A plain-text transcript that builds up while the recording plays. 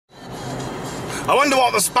I wonder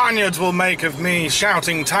what the Spaniards will make of me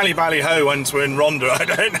shouting "Tally Bally Ho" once we're in Ronda. I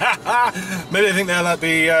don't know. Maybe they think they'll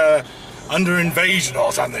be under invasion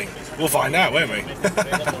or something. We'll find out, won't we?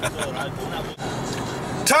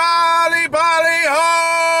 Tally Bally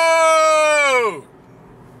Ho!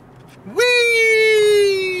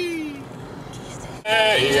 Whee!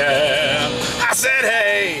 Hey, yeah. I said,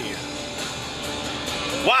 hey,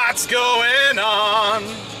 what's going on?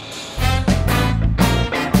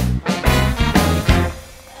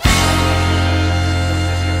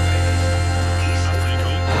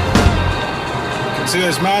 See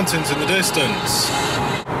those mountains in the distance.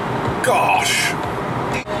 Gosh.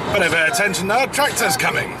 Better pay attention now, tractor's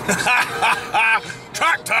coming.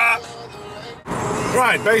 Tractor!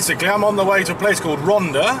 Right, basically I'm on the way to a place called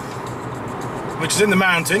Ronda, which is in the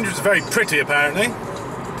mountains, which is very pretty apparently.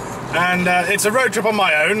 And it's a road trip on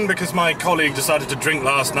my own because my colleague decided to drink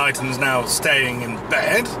last night and is now staying in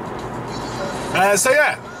bed. So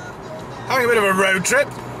yeah, having a bit of a road trip.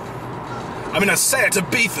 I'm in a Seat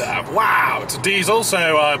Ibiza. Wow, it's a diesel, so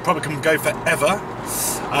I probably can go forever.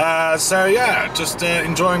 So yeah, just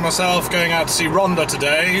enjoying myself, going out to see Ronda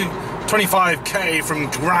today. 25k from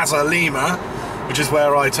Graza Lima, which is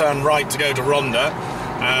where I turn right to go to Ronda.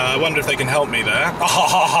 I wonder if they can help me there.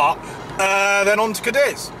 Then on to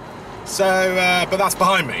Cadiz. So, but that's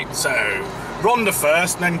behind me. So, Ronda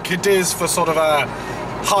first, and then Cadiz for sort of a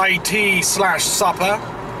high tea / supper.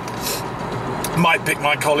 Might pick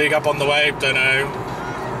my colleague up on the way, don't know.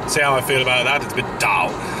 See how I feel about that, it's a bit dull.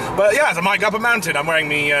 But yeah, I might go up a mountain. I'm wearing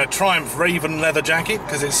the Triumph Raven leather jacket,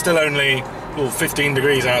 because it's still only 15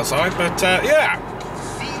 degrees outside. But yeah,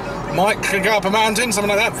 might go up a mountain, something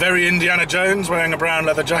like that. Very Indiana Jones, wearing a brown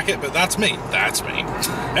leather jacket, but that's me, that's me.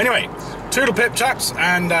 Anyway, toodle pip chaps,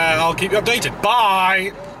 and I'll keep you updated.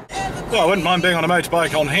 Bye! Well, I wouldn't mind being on a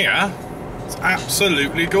motorbike on here. It's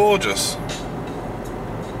absolutely gorgeous.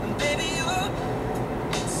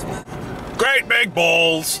 Great big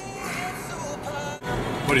balls!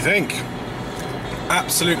 What do you think?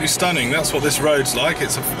 Absolutely stunning. That's what this road's like.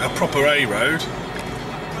 It's a proper A road.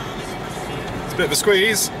 It's a bit of a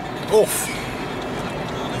squeeze. Oof.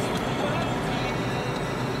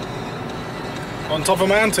 On top of a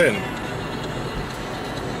mountain.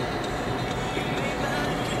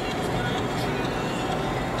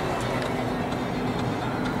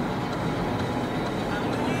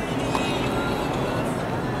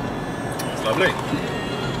 Lovely.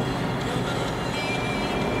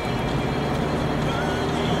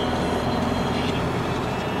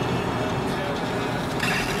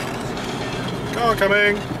 Car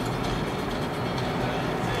coming.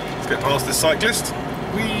 Let's get past this cyclist.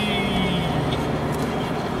 Whee!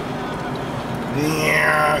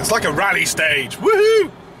 Yeah, it's like a rally stage.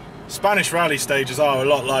 Woohoo! Spanish rally stages are a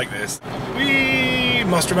lot like this. Whee!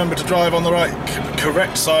 Must remember to drive on the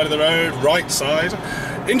correct side of the road, right side.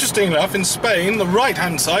 Interesting enough, in Spain, the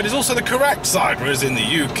right-hand side is also the correct side, whereas in the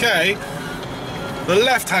UK, the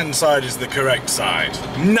left-hand side is the correct side.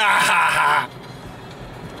 Nah!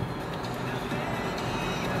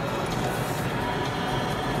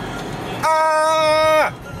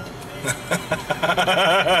 Ah!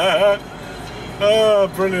 Oh,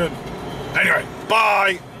 brilliant. Anyway,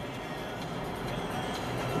 bye!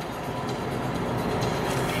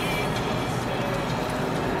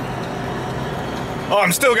 Oh,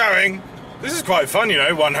 I'm still going. This is quite fun, you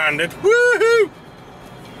know, one-handed. Woohoo!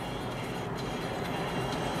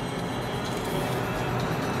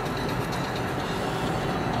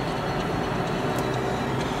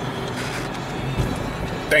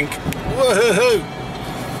 Think. Woohoo!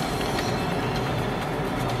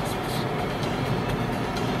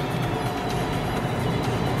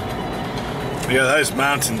 Yeah, those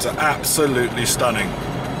mountains are absolutely stunning.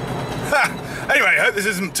 Ha! Anyway, I hope this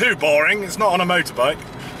isn't too boring. It's not on a motorbike.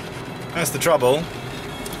 That's the trouble.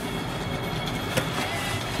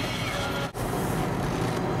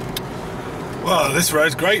 Well, this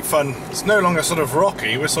road's great fun. It's no longer sort of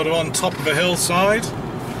rocky. We're sort of on top of a hillside.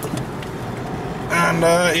 And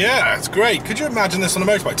yeah, it's great. Could you imagine this on a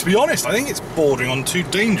motorbike? To be honest, I think it's bordering on too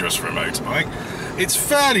dangerous for a motorbike. It's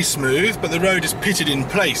fairly smooth, but the road is pitted in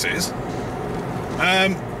places.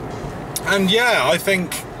 And yeah, I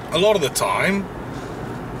think a lot of the time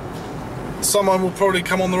someone will probably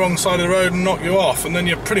come on the wrong side of the road and knock you off, and then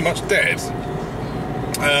you're pretty much dead.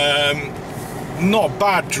 Not a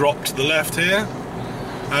bad drop to the left here,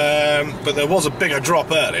 but there was a bigger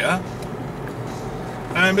drop earlier.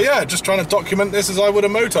 But yeah, just trying to document this as I would a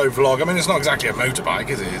moto vlog. I mean, it's not exactly a motorbike,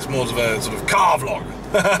 is it? It's more of a sort of car vlog.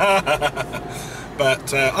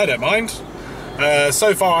 But I don't mind.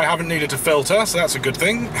 So far I haven't needed to filter, so that's a good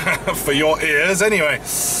thing for your ears anyway.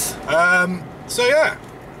 So yeah,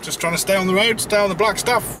 just trying to stay on the road, stay on the black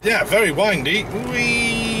stuff. Yeah, very windy.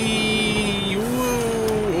 Whee!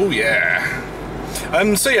 Ooh, oh yeah.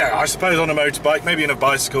 So yeah, I suppose on a motorbike, maybe on a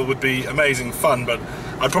bicycle would be amazing fun, but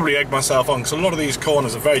I'd probably egg myself on because a lot of these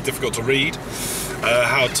corners are very difficult to read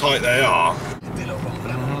how tight they are.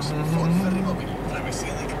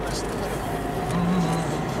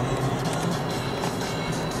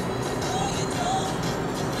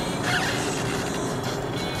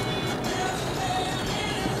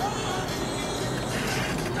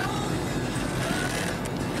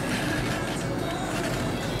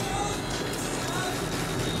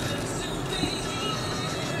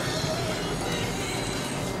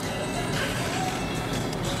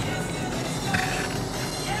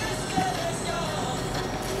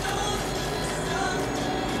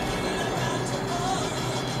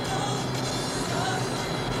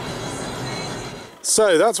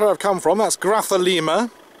 So that's where I've come from, that's Lima.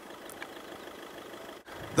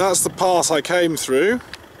 That's the pass I came through.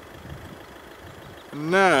 And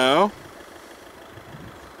now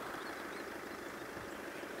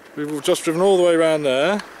we've just driven all the way around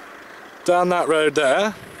there, down that road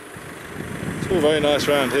there. It's all very nice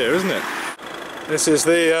around here, isn't it? This is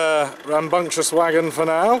the rambunctious wagon for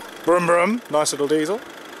now. Brum brum, nice little diesel.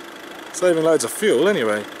 Saving loads of fuel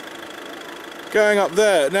anyway. Going up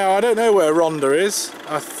there, now I don't know where Ronda is.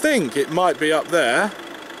 I think it might be up there.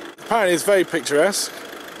 Apparently it's very picturesque,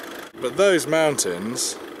 but those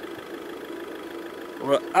mountains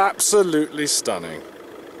were absolutely stunning.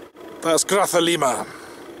 That's Lima.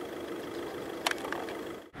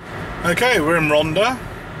 Okay, we're in Ronda.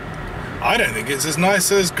 I don't think it's as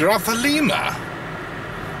nice as Lima.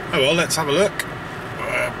 Oh well, let's have a look.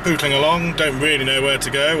 We're pootling along, don't really know where to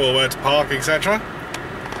go or where to park, etc.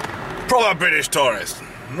 Proper British tourist.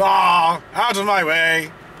 Ah, out of my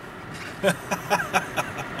way.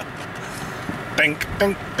 Dink,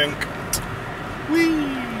 dink, dink.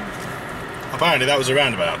 Whee. Apparently that was a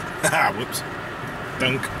roundabout. Whoops.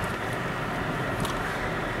 Dunk.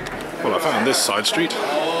 Well, I found this side street.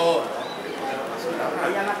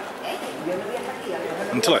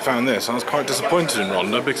 Until I found this, I was quite disappointed in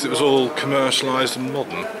Ronda because it was all commercialised and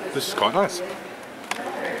modern. This is quite nice.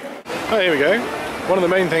 Oh, here we go. One of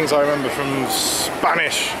the main things I remember from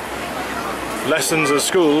Spanish lessons at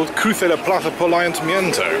school, cruce la plaza por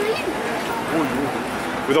ayuntamiento,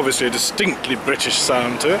 with obviously a distinctly British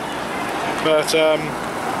sound to it, but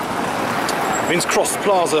means cross the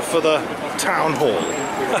plaza for the town hall.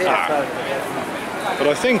 But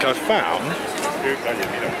I think I found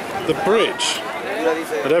the bridge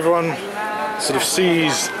that everyone sort of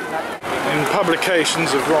sees in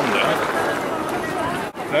publications of Ronda.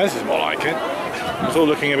 Now, this is more like it. It was all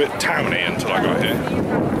looking a bit towny until I got here.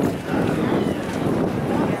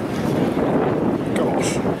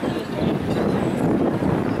 Gosh.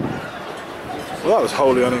 Well, that was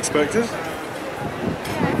wholly unexpected.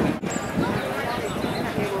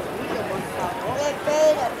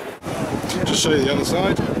 Just show you the other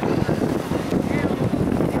side.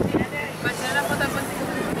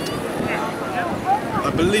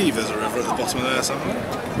 I believe there's a river at the bottom of there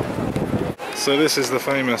somewhere. So this is the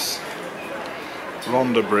famous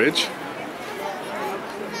Ronda Bridge.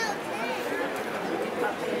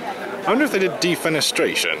 I wonder if they did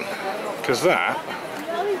defenestration, because that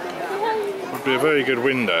would be a very good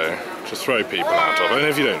window to throw people out of. And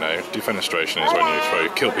if you don't know, defenestration is when you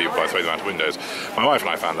kill people by throwing them out of windows. My wife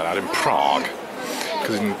and I found that out in Prague,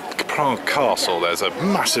 because in Prague Castle there's a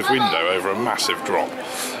massive window over a massive drop.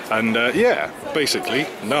 And yeah, basically,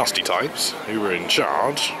 nasty types who were in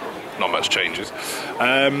charge, not much changes,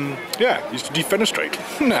 yeah, used to defenestrate.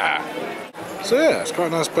 Nah. So yeah, it's quite a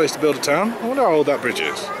nice place to build a town. I wonder how old that bridge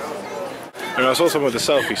is. And I saw someone with a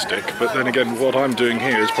selfie stick, but then again, what I'm doing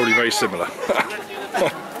here is probably very similar.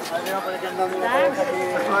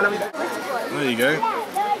 There you go.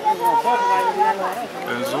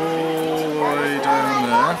 Goes all the way down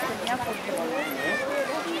there.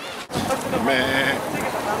 Meh.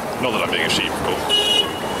 Not that I'm being a sheep, of course.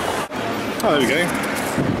 Oh, there we go.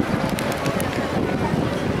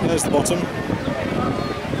 There's the bottom.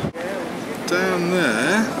 Down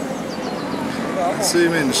there. Let's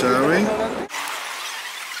zoom in, shall we?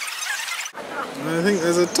 I think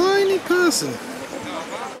there's a tiny person.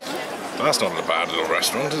 That's not a bad little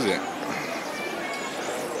restaurant, is it?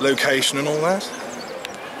 Location and all that.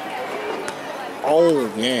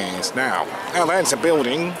 Oh, yes, now. Oh, that's a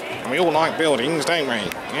building. We all like buildings, don't we?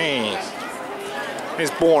 Yes.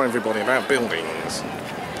 Let's bore everybody about buildings.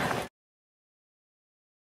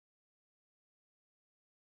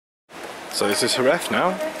 So this is Jerez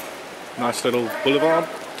now. Nice little boulevard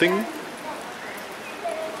thing.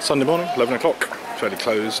 Sunday morning, 11 o'clock, fairly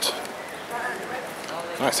closed.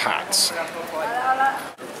 Nice hats.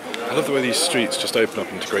 I love the way these streets just open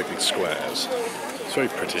up into great big squares. It's very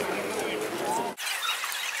pretty.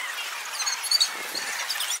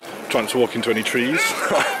 Trying to walk into any trees.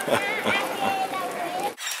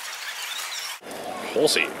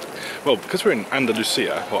 Horsey. Well, because we're in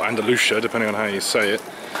Andalusia, or Andalusia, depending on how you say it,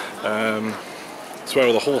 it's where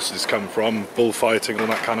all the horses come from, bullfighting, all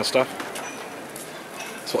that kind of stuff.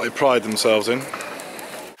 That's what they pride themselves in.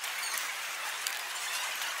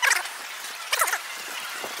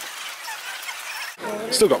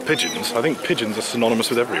 Still got pigeons. I think pigeons are synonymous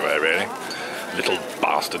with everywhere, really. Little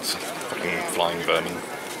bastards. Fucking flying vermin.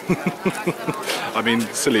 I mean,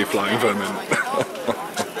 silly flying vermin.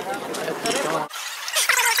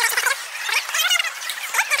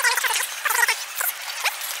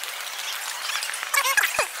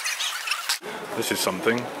 This is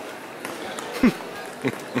something.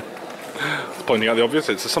 Pointing out the obvious,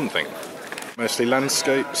 it's a something. Mostly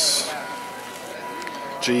landscapes.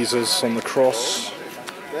 Jesus on the cross.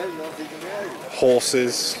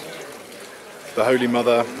 Horses. The Holy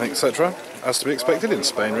Mother, etc. As to be expected in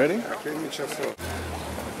Spain, really.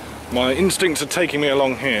 My instincts are taking me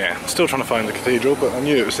along here. Still trying to find the cathedral, but I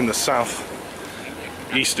knew it was in the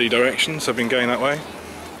south-easterly direction, so I've been going that way.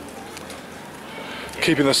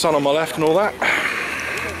 Keeping the sun on my left and all that.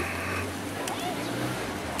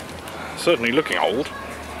 Certainly looking old.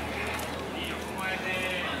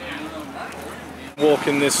 Walk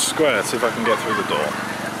in this square, see if I can get through the door.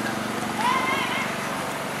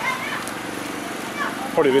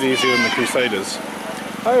 Probably a bit easier than the Crusaders.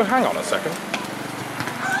 Oh, hang on a second.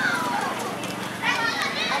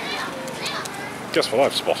 Guess what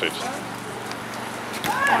I've spotted?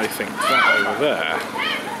 I think that over there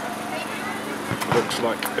looks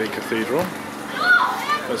like a cathedral.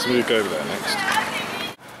 Let's move over there next.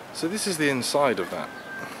 So this is the inside of that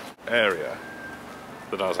area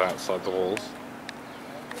that I was outside the walls.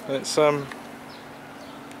 And it's well,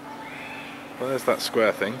 there's that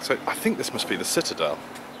square thing. So I think this must be the citadel,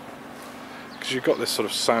 because you've got this sort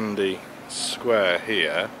of sandy square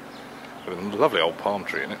here with a lovely old palm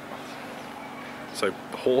tree in it. So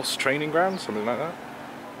horse training ground, something like that.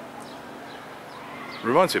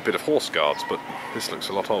 Reminds me a bit of Horse Guards, but this looks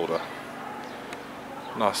a lot older.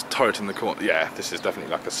 Nice turret in the corner. Yeah, this is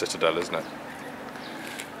definitely like a citadel, isn't it?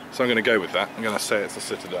 So I'm going to go with that. I'm going to say it's a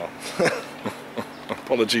citadel.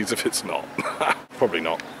 Apologies if it's not. Probably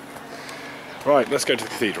not. Right, let's go to the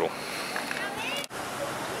cathedral.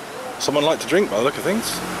 Someone like to drink by the look of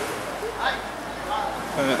things.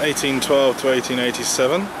 1812 to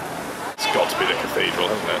 1887. It's got to be the cathedral,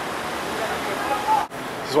 hasn't it?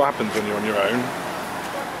 This is what happens when you're on your own.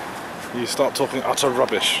 You start talking utter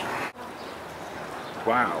rubbish.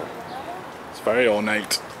 Wow. It's very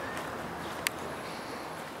ornate.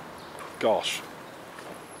 Gosh.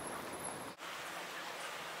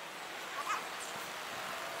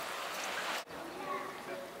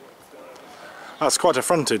 That's quite a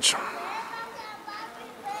frontage.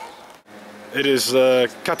 It is the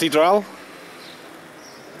Catedral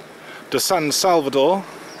de San Salvador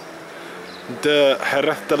de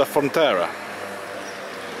Jerez de la Frontera,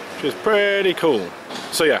 which is pretty cool.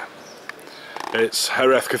 So yeah, it's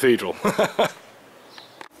Jerez Cathedral.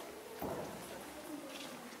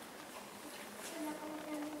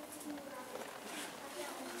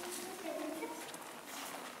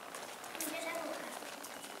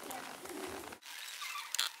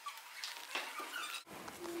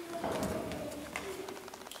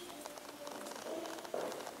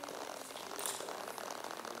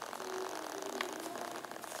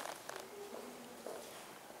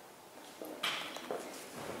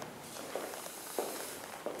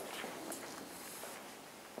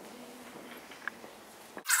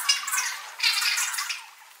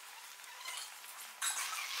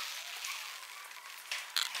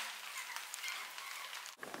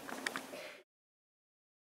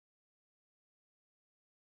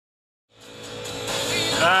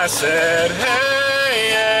 I said, hey,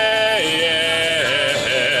 yeah,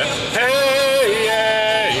 yeah, hey,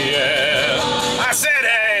 yeah, yeah. I said,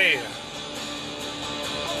 hey,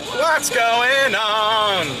 what's going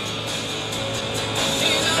on?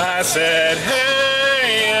 I said,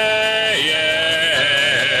 hey, yeah,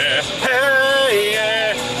 yeah, hey,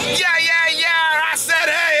 yeah, yeah, yeah, yeah. I said,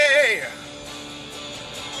 hey,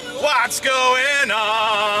 what's going on?